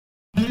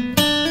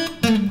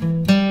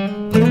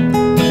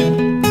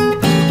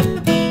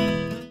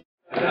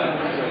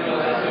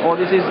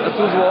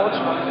Tools Watch,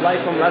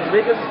 live from Las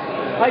Vegas.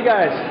 Hi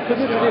guys, could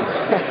you introduce,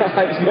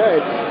 good.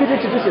 Could you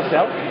introduce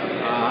yourself?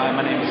 Hi,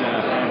 my name is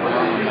Fran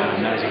Brown.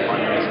 I'm a managing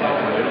partner at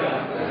Sacramento.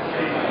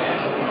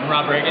 I'm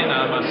Rob Reagan.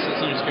 I'm a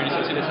senior security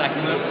associate at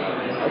Sacramento.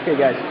 Okay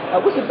guys,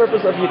 what's the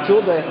purpose of your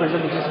tool that I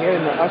presented just here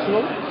in the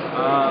Arsenal?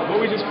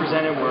 What we just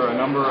presented were a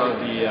number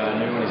of the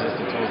new and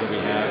existing tools that we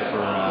have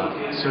for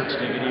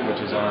GoogleDiggity,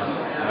 which is our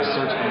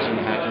search engine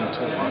hacking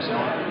tool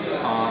arsenal,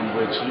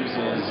 which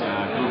uses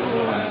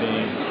Google and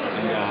Bing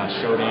and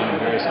Shodan and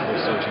various other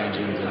search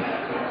engines and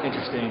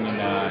interesting and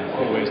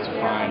cool ways to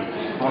find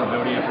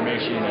vulnerability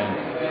information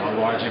and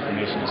large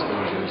information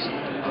disclosures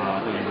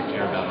that you would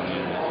care about on the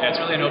internet. Yeah, it's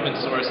really an open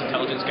source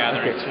intelligence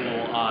gathering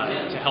tool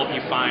to help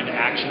you find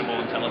actionable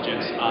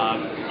intelligence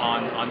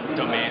on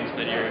domains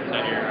that you're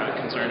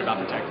concerned about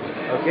protecting.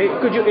 Okay,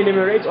 could you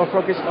enumerate or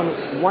focus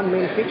on one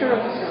main feature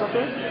of this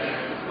software?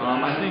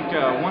 I think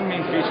one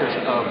main feature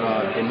of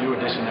the new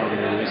edition that we're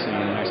going to be releasing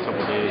in the next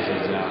couple of days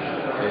is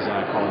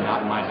called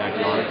Not in My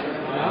Backyard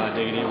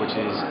Diggity, which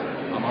is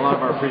a lot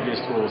of our previous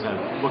tools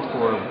have looked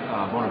for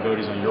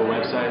vulnerabilities on your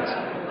websites,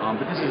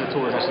 but this is a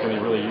tool that's actually going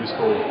to be really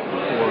useful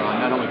for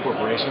not only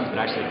corporations but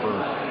actually for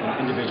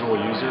individual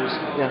users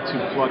to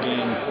plug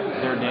in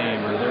their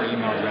name or their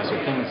email address or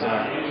things,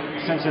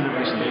 sensitive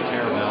information they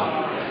care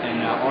about, and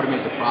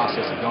automate the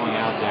process of going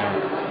out there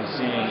and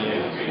seeing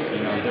if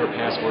their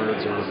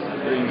passwords or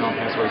their email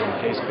passwords on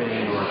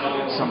Pastebin or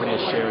somebody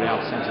has shared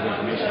out sensitive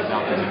information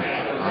about them in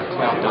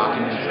cloud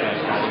documents that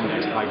got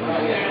indexed by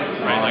Google.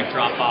 Right, like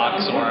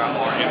Dropbox or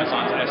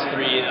Amazon's S3.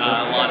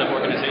 A lot of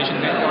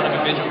organizations and a lot of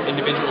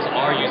individuals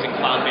are using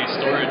cloud-based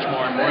storage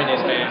more and more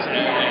these days,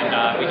 and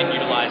we can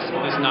utilize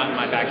this Not in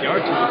My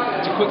Backyard tool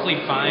to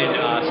quickly find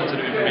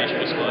sensitive information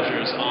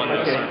disclosures on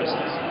those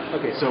services.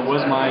 Okay, so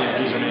was my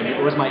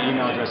username, was my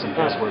email address and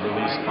password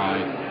released by,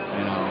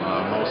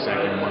 MolSec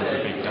and one of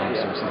the big dumps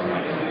or something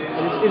like that?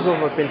 And it's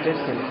over pen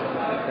testing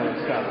kind of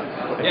stuff.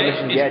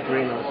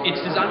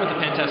 It's designed with the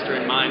pen tester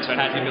in mind, so it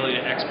has the ability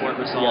to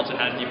export results, it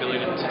has the ability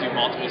to do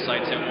multiple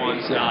sites at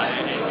once.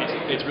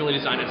 It's really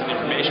designed as an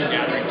information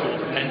gathering tool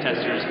for pen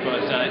testers,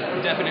 but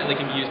definitely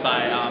can be used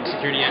by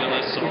security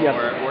analysts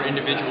or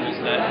individuals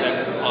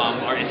that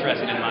are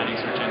interested in mining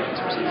search engines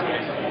for sensitive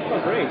information.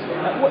 Oh, great.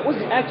 What was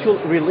the actual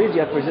release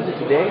you have presented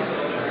today?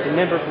 The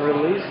number of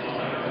release?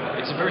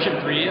 It's version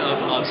 3 of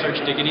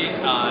GoogleDiggity,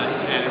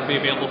 and it'll be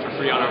available for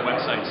free on our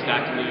website,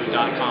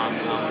 stackloo.com,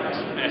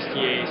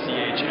 stachliu.com.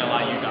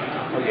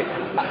 Okay.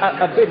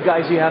 I bet,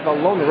 guys, you have a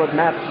long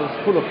roadmap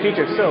full of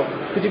features, so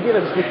could you give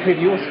us a sneak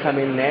preview what's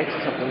coming next?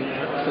 Something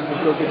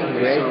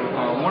great? So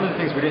one of the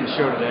things we didn't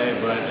show today,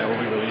 but that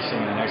we'll be releasing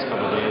in the next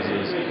couple of days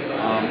is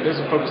this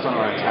is focused on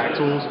our attack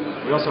tools.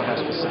 We also have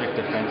specific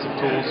defensive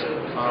tools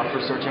for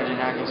search engine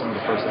hacking, some of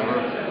the first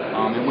ever.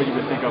 And what you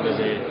would think of as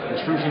a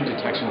intrusion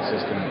detection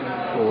system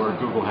for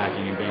Google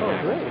hacking and Bing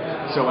hacking. Great.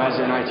 So as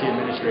an IT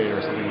administrator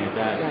or something like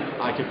that,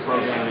 I could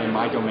program in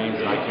my domains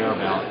that I care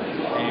about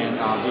and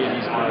via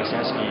these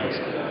RSS feeds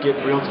get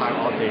real-time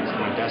updates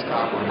on my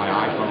desktop or my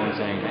iPhone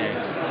saying, hey,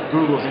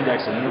 Google's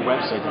indexed a new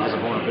website that has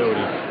a vulnerability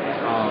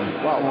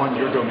on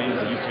your domains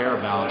that you care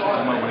about.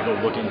 You might want to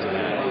go look into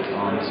that.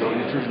 So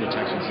an intrusion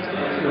detection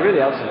system. Really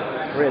awesome.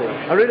 Really.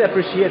 I really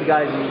appreciate,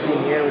 guys, you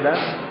being here with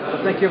us. So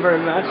thank you very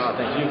much.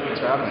 Thank you.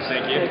 Thanks for having us.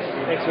 Thank you.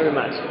 Thanks very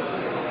much.